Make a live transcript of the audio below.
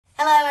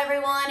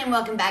and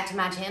welcome back to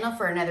my channel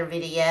for another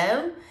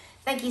video.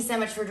 Thank you so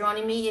much for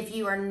joining me. If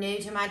you are new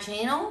to my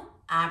channel,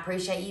 I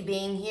appreciate you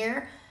being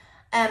here.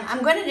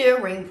 I'm going to do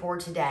a ring pour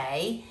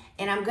today,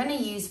 and I'm going to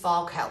use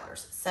fall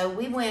colors. So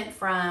we went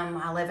from,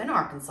 I live in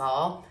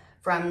Arkansas,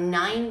 from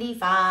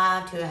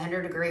 95 to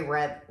 100 degree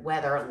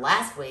weather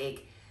last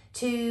week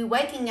to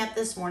waking up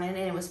this morning and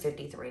it was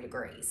 53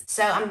 degrees.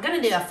 So I'm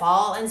going to do a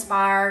fall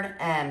inspired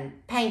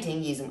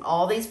painting using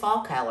all these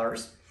fall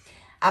colors.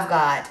 I've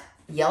got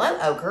yellow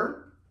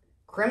ochre,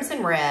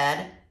 crimson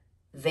red,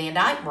 Van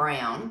Dyke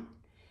brown.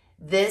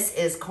 This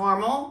is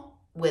caramel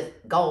with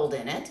gold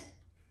in it.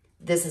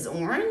 This is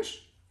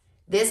orange.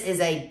 This is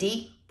a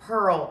deep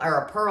pearl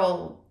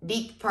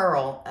deep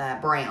pearl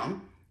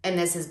brown, and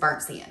this is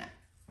burnt sienna.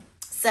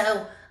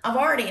 So I've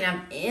already, and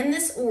I'm in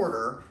this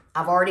order,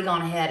 I've already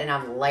gone ahead and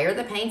I've layered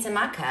the paints in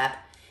my cup.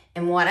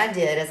 And what I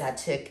did is I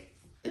took,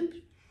 oops,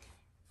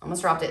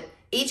 almost dropped it,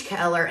 each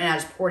color, and I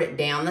just poured it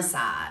down the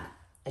side,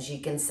 as you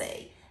can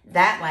see.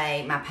 That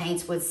way my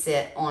paints would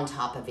sit on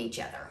top of each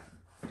other.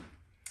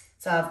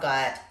 So I've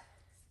got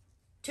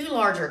two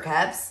larger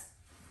cups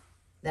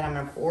that I'm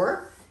gonna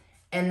pour,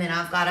 and then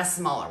I've got a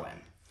smaller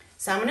one.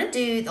 So I'm gonna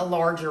do the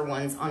larger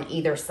ones on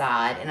either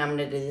side, and I'm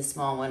gonna do the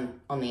small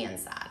one on the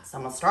inside. So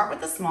I'm gonna start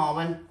with the small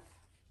one.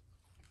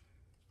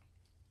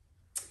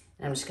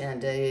 And I'm just gonna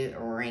do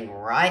a ring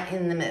right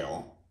in the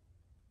middle.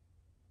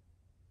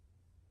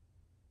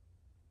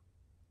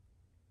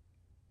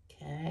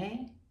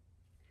 Okay.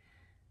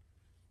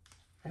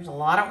 There's a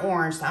lot of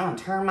orange, so I'm gonna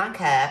turn my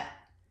cup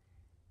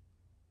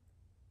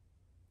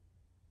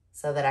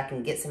so that I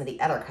can get some of the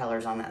other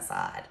colors on that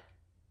side.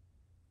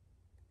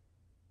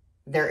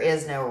 There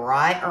is no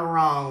right or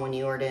wrong when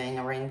you are doing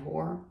a ring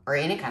pour or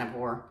any kind of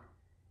pour.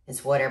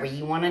 It's whatever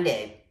you want to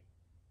do.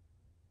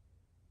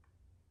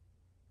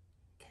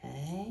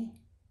 Okay.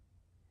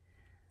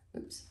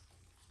 Oops.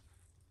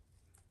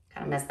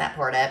 Kind of messed that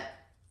part up.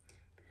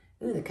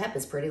 Ooh, the cup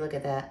is pretty. Look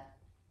at that.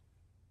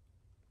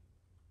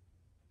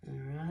 All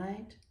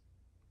right.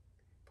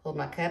 Pulled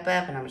my cup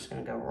up, and I'm just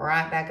going to go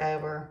right back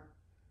over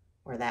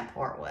where that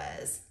part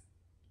was.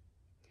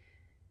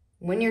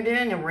 When you're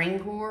doing a ring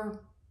pour,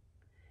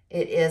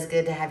 it is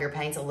good to have your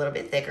paints a little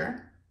bit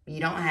thicker. You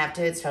don't have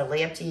to. It's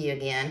totally up to you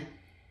again.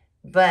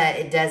 But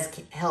it does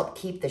help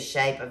keep the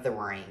shape of the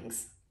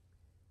rings.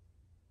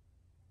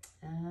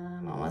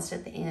 I'm almost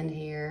at the end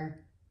here.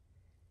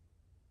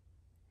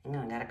 Hang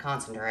on, I gotta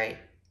concentrate.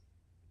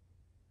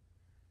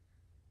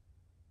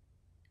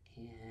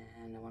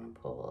 And I wanna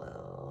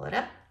pull it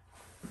up.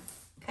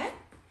 Okay,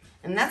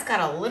 and that's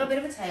got a little bit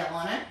of a tail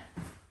on it.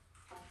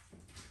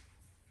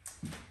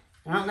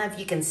 I don't know if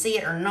you can see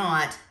it or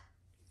not,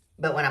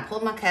 but when I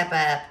pulled my cup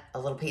up, a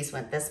little piece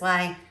went this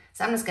way.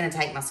 So I'm just gonna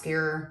take my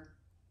skewer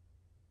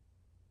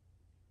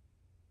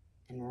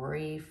and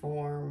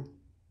reform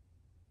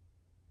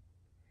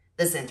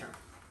the center.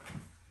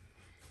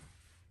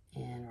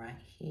 And right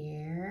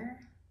here,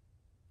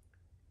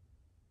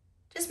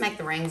 just make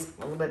the rings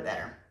a little bit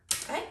better,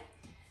 okay?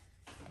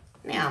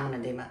 Now I'm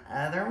gonna do my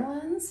other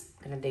ones.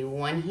 I'm gonna do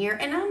one here,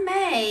 and I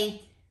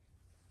may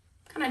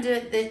kind of do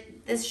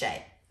it this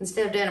shape.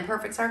 Instead of doing a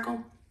perfect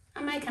circle,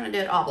 I may kind of do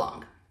it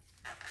oblong.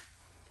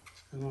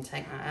 I'm gonna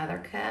take my other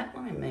cup.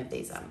 Let me move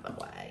these out of the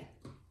way.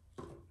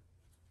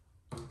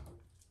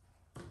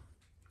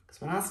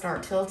 Because when I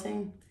start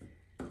tilting,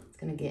 it's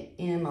gonna get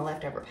in my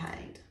leftover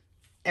paint.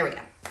 There we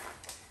go.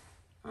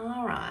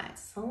 All right,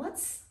 so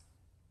let's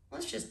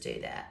just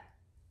do that.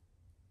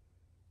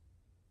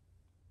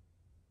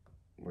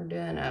 We're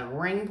doing a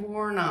ring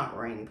pour, not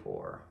ring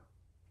pour.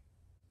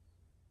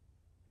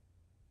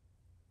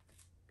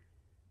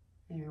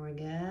 There we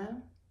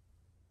go.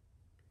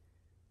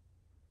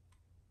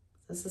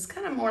 This is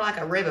kind of more like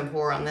a ribbon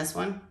pour on this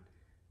one,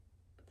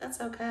 but that's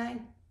okay. You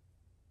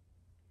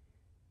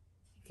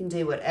can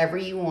do whatever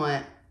you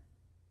want.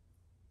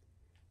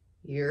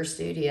 Your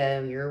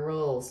studio, your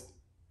rules.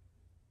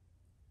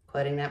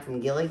 Quoting that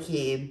from Gilly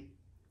Cube.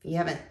 If you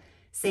haven't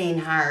seen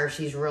her,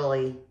 she's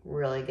really,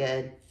 really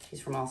good.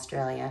 She's from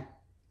Australia.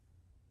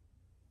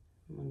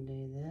 I'm gonna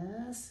do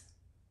this.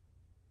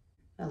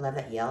 I love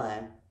that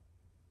yellow.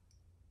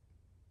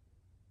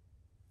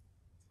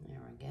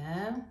 There we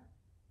go.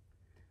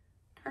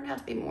 Turned out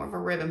to be more of a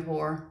ribbon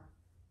pour.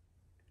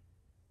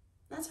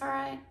 That's all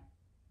right.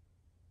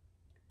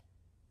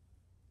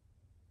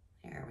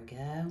 There we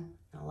go.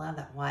 I love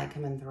that white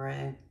coming through.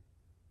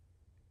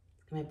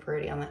 It's gonna be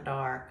pretty on that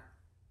dark.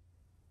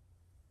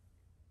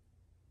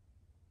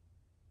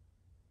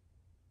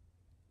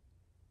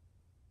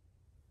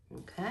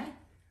 Okay.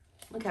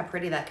 Look how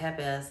pretty that cup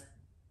is.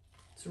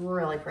 It's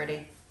really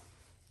pretty.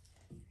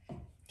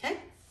 Okay.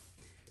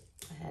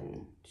 Go ahead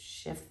and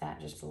shift that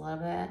just a little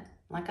bit.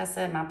 Like I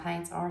said, my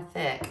paints are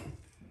thick.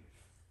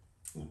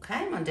 Okay,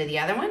 I'm gonna do the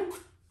other one.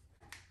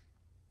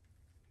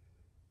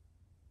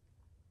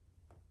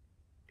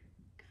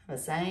 The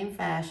same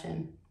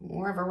fashion,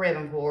 more of a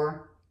ribbon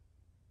pour.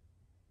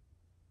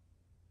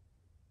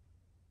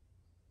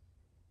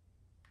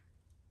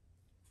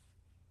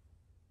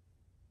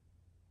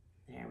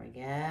 There we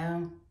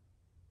go.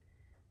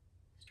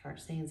 Start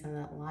seeing some of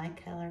that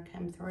light color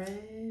come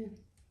through.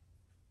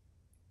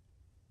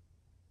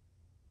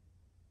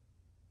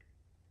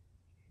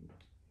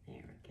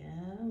 There we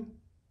go.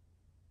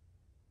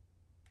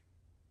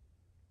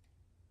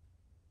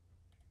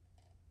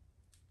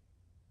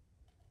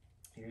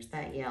 There's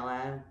that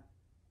yellow.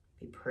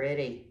 Be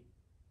pretty.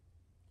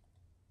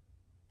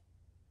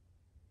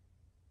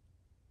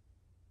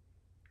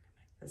 Come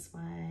back this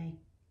way.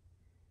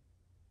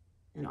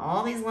 And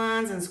all these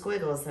lines and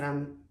squiggles that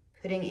I'm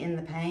putting in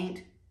the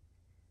paint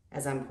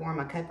as I'm pouring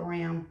my cup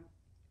around,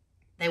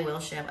 they will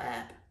show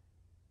up.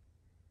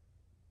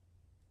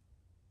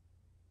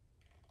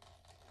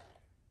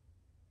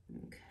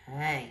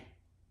 Okay.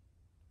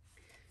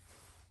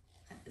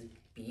 That is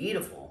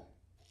beautiful.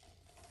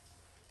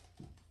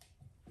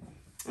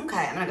 Okay,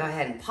 I'm gonna go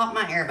ahead and pop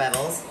my air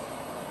bubbles.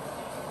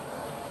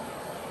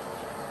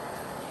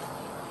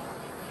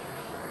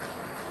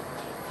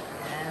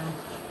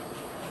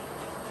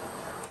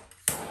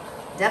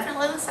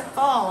 Definitely looks like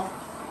fall.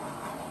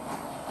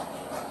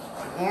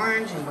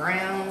 Orange and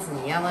browns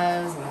and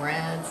yellows and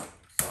reds.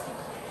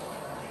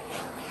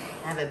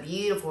 I have a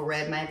beautiful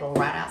red maple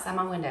right outside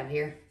my window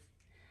here.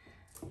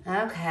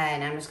 Okay,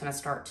 now I'm just gonna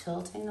start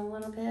tilting a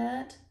little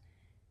bit.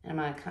 And I'm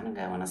gonna kind of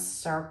go in a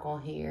circle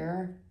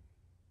here.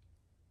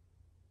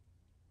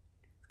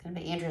 It's gonna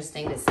be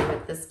interesting to see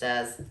what this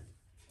does.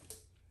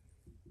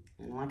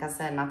 And like I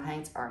said, my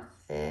paints are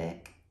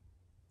thick.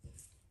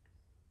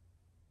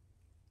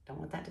 Don't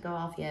want that to go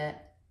off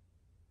yet.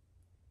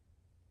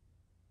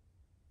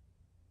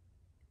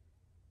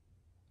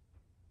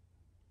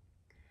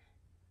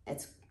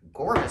 It's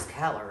gorgeous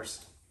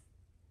colors.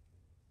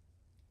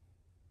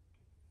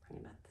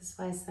 Bring it back this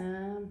way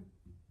some.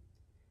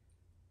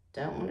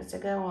 Don't want it to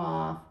go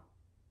off.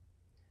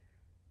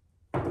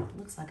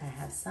 Looks like I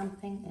have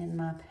something in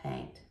my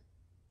paint.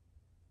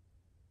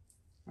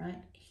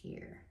 Right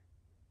here.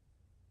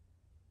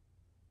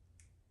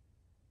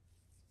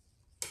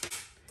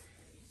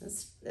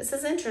 This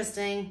is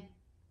interesting.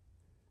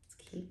 Let's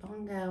keep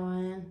on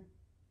going.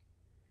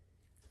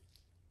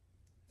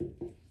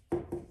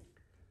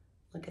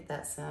 Look at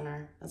that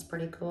center. That's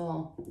pretty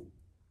cool.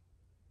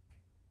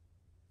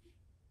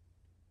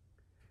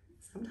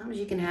 Sometimes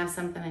you can have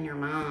something in your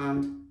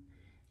mind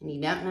and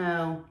you don't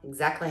know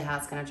exactly how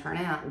it's going to turn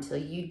out until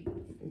you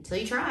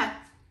try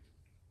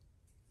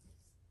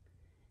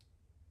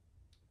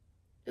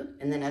it.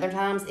 Oop. And then other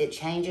times it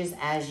changes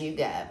as you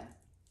go.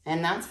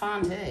 And that's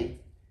fine too.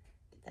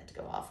 That to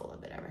go off a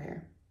little bit over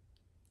here.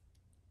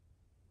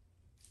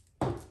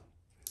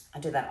 I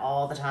do that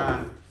all the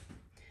time.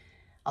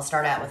 I'll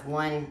start out with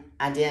one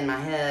idea in my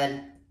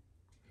head,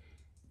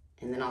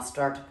 and then I'll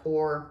start to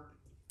pour.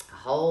 A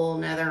whole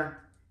nother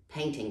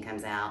painting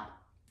comes out.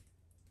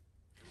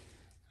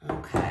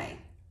 Okay.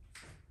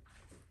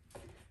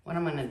 What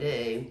I'm gonna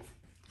do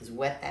is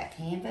wet that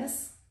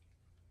canvas.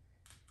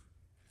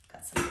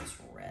 Got some of this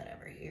red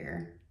over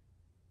here.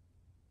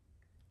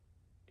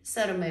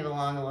 So to move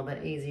along a little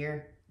bit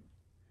easier.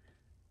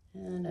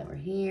 And over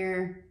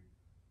here.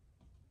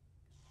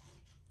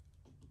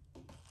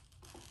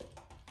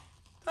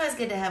 It's always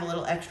good to have a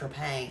little extra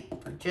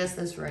paint for just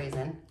this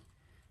reason.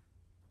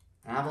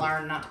 And I've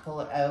learned not to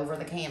pull it over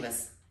the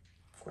canvas.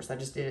 Of course, I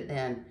just did it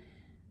then.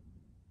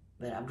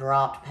 But I've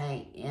dropped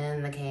paint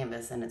in the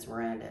canvas and it's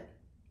ruined it.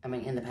 I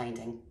mean, in the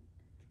painting.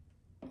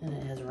 And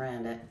it has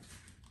ruined it.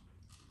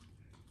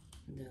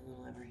 Do a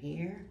little over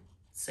here.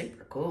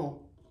 Super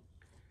cool.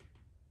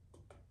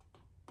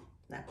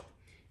 That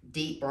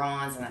deep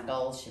bronze and that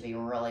gold should be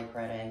really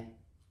pretty.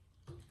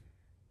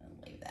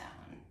 I'll leave that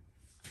one.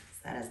 So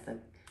that is the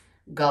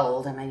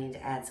gold. I may need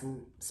to add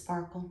some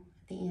sparkle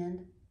at the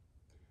end.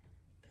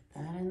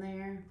 Put that in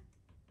there.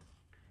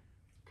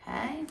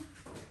 Okay.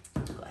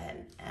 Go ahead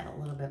and add a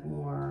little bit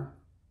more.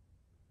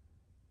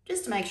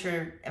 Just to make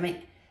sure, I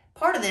mean,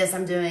 part of this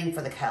I'm doing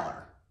for the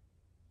color.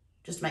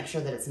 Just to make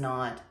sure that it's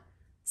not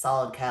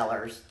solid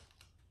colors.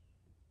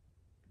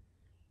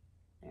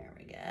 There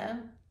we go.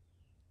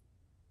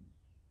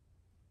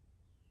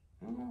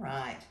 All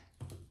right.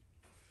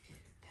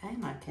 Okay, I'm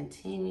gonna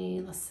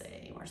continue. Let's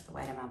see, where's the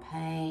weight of my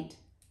paint?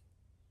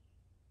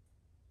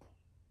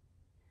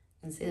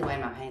 You can see the weight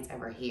of my paint's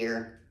over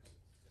here.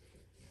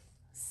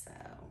 So.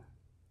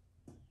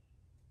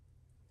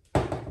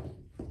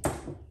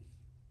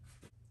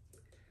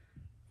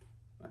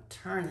 I'll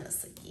turn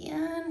this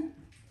again.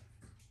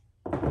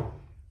 Okay.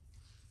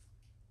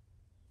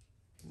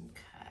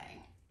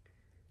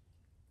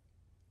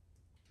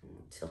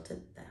 And tilt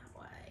it that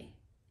way.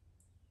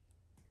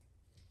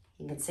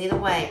 You can see the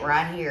weight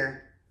right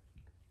here.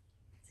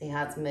 See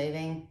how it's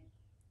moving?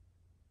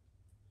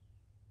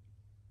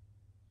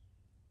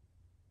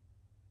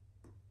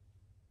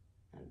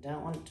 I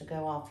don't want it to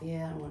go off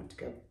yet. I want it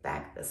to go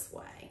back this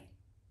way.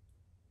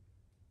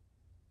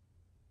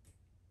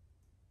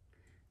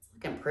 It's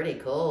looking pretty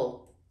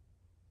cool.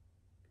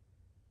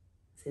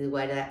 See the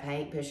weight of that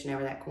paint pushing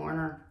over that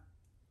corner?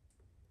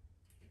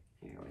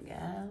 Here we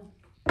go.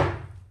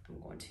 I'm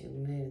going to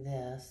move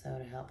this so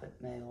to help it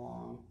move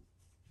along.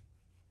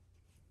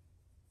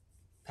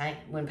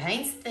 When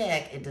paint's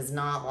thick, it does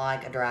not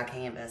like a dry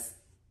canvas.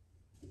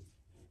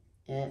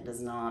 It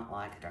does not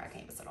like a dry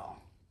canvas at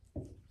all.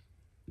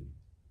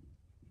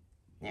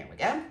 There we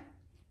go.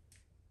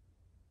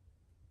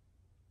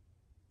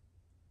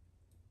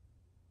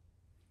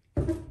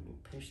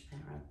 Push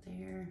that right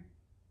there.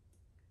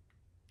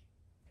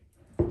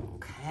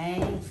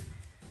 Okay.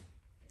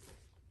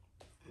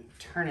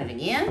 Turn it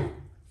again.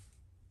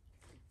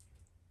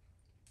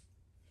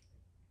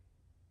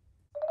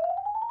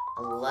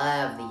 I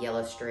love the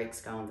yellow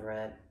streaks going through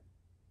it.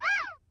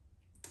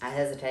 I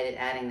hesitated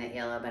adding that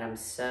yellow, but I'm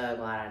so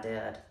glad I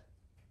did.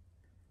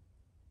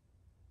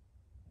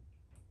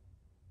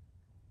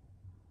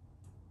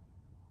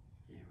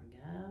 There we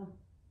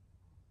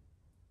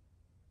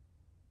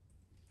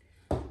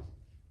go.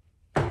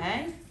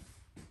 Okay.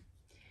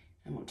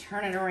 And we'll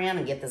turn it around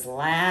and get this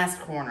last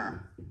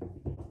corner.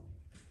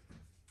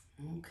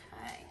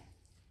 Okay.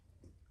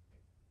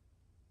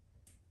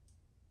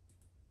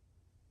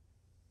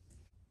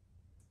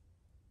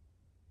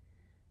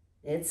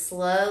 It's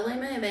slowly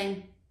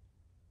moving.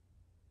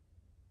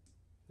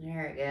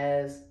 There it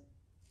goes.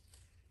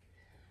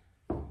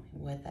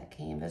 Wet that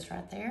canvas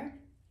right there.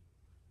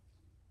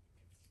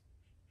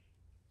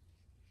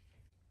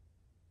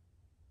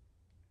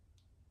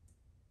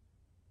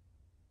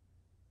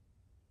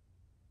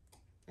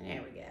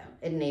 There we go.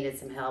 It needed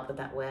some help with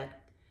that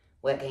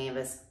wet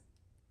canvas.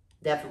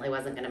 Definitely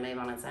wasn't going to move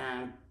on its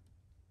own.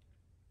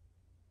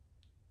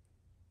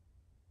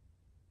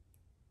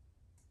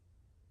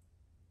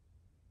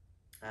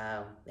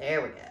 Oh,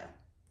 there we go.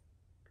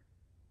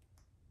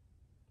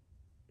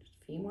 Just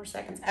a few more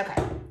seconds.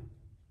 Okay.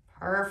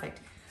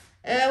 Perfect.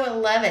 Oh, I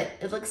love it.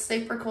 It looks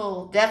super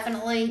cool.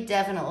 Definitely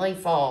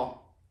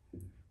fall.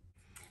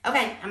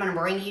 Okay, I'm going to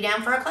bring you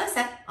down for a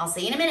close-up. I'll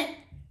see you in a minute.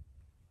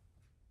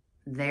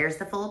 There's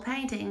the full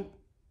painting.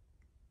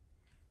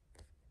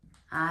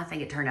 I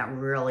think it turned out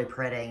really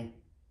pretty.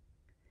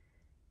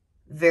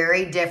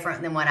 Very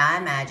different than what I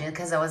imagined,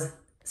 because I was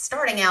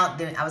starting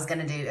out, I was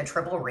going to do a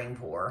triple ring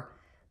pour.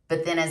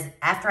 But then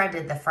after I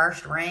did the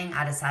first ring,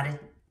 I decided,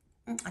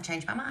 I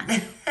changed my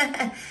mind.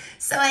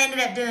 So I ended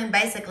up doing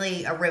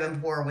basically a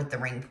ribbon pour with the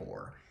ring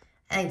pour.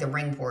 I think the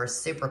ring pour is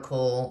super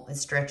cool. It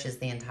stretches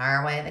the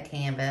entire way of the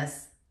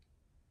canvas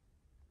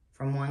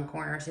from one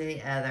corner to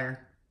the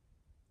other.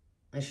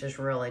 It's just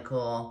really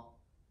cool.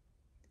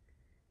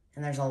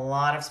 And there's a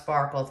lot of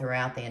sparkle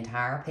throughout the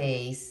entire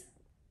piece.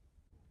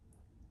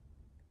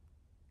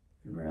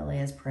 It really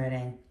is pretty.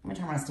 I'm going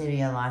to turn my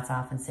studio lights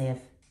off and see if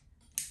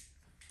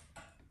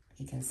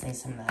you can see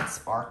some of that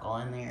sparkle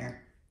in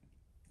there.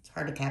 It's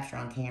hard to capture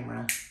on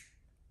camera.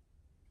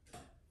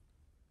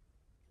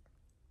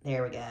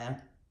 There we go.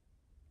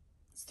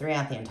 It's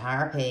throughout the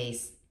entire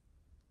piece.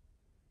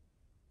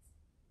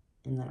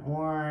 And then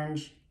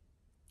orange.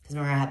 Because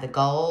remember I had the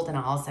gold and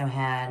I also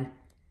had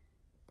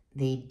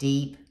the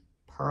deep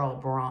pearl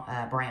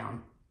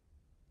brown.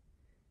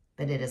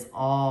 But it is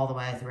all the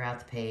way throughout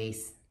the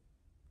piece.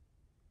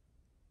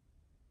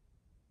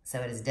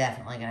 So it is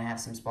definitely going to have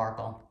some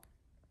sparkle.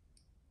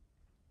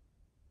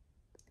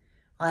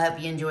 Well, I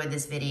hope you enjoyed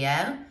this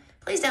video.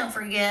 Please don't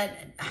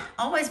forget,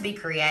 always be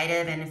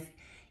creative. And if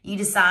you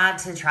decide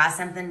to try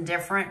something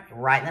different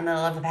right in the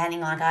middle of a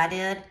painting like I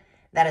did,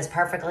 that is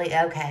perfectly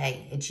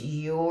okay. It's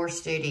your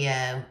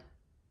studio.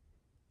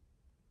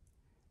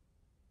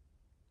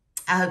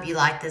 I hope you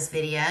liked this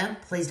video.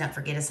 Please don't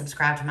forget to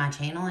subscribe to my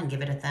channel and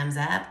give it a thumbs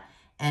up.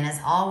 And as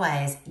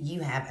always,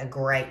 you have a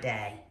great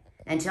day.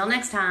 Until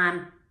next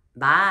time,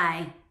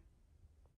 bye.